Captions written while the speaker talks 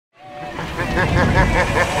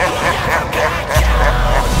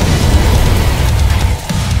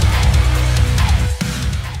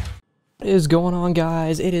Is going on,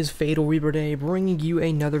 guys? It is Fatal Reaper Day, bringing you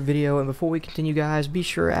another video. And before we continue, guys, be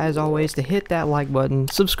sure as always to hit that like button,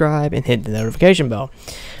 subscribe, and hit the notification bell.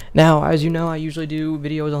 Now, as you know, I usually do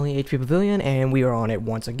videos on the HP Pavilion, and we are on it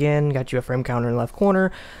once again. Got you a frame counter in the left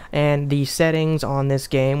corner, and the settings on this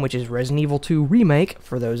game, which is Resident Evil 2 Remake,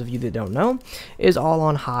 for those of you that don't know, is all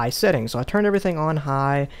on high settings. So I turned everything on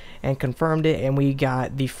high and confirmed it, and we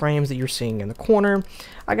got the frames that you're seeing in the corner.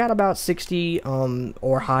 I got about 60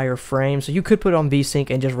 or higher frames, so you could put it on VSync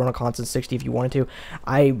and just run a constant 60 if you wanted to.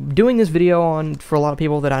 I'm doing this video on for a lot of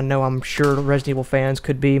people that I know I'm sure Resident Evil fans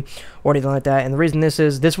could be, or anything like that. And the reason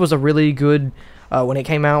this was a really good, when it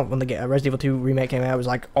came out, when the Resident Evil 2 Remake came out, it was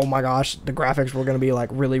like, oh my gosh, the graphics were going to be like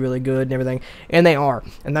really, really good and everything. And they are.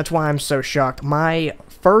 And that's why I'm so shocked. My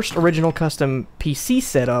first original custom PC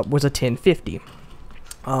setup was a 1050.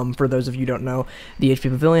 For those of you who don't know, the HP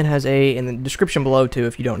Pavilion has in the description below too,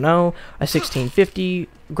 if you don't know, a 1650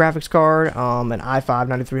 graphics card, an i5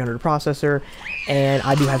 9300 processor, and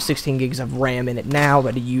I do have 16 gigs of RAM in it now,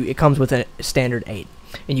 but it comes with a standard 8.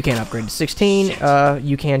 And you can upgrade to 16.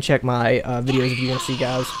 You can check my videos if you want to see,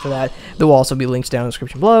 guys, for that. There will also be links down in the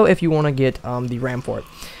description below if you want to get the RAM for it.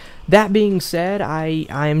 That being said, I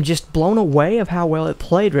am just blown away of how well it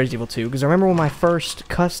played Resident Evil 2, because I remember when my first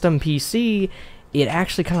custom PC, it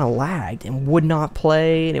actually kind of lagged and would not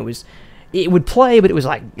play, and it would play, but it was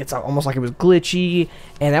like, it's almost like it was glitchy.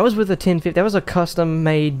 And that was with a 1050. That was a custom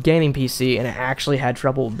made gaming PC, and it actually had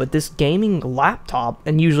trouble. But this gaming laptop,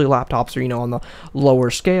 and usually laptops are, on the lower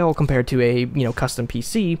scale compared to a, custom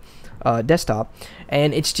PC desktop,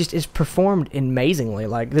 and it's performed amazingly.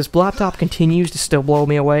 Like, this laptop continues to still blow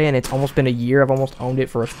me away, and it's almost been a year. I've almost owned it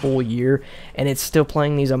for a full year, and it's still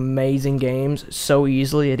playing these amazing games so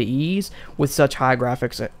easily at ease with such high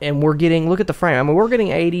graphics. And we're getting, look at the frame, I mean, we're getting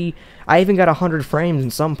 80. I even got 100 frames in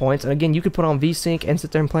some points, and again, you could put on VSync and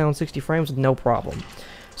sit there and play on 60 frames with no problem.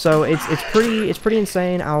 So it's pretty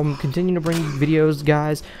insane. I'll continue to bring you videos,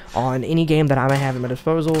 guys, on any game that I may have at my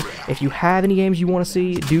disposal. If you have any games you want to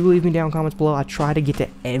see, do leave me down in comments below. I try to get to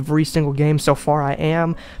every single game. So far, I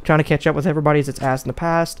am trying to catch up with everybody that's asked in the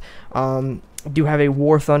past. Do have a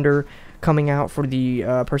War Thunder coming out for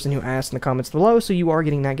the person who asked in the comments below, so you are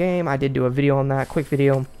getting that game. I did do a video on that, quick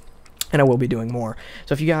video, and I will be doing more.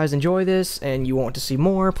 So if you guys enjoy this and you want to see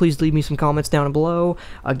more, please leave me some comments down below.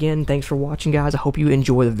 Again, thanks for watching, guys. I hope you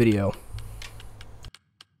enjoy the video.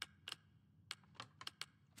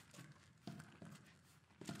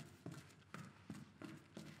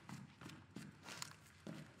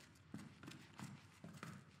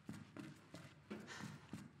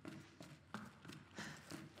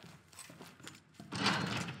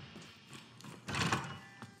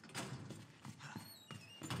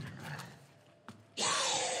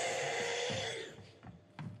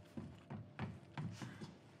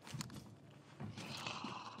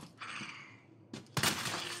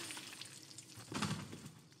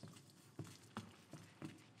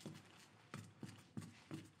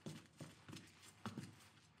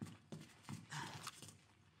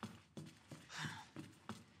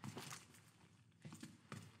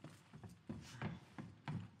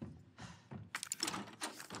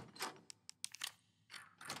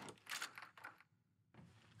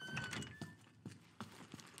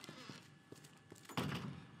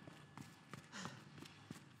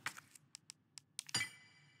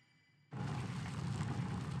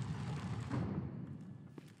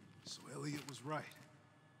 So Elliot was right.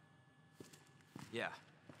 Yeah,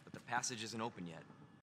 but the passage isn't open yet.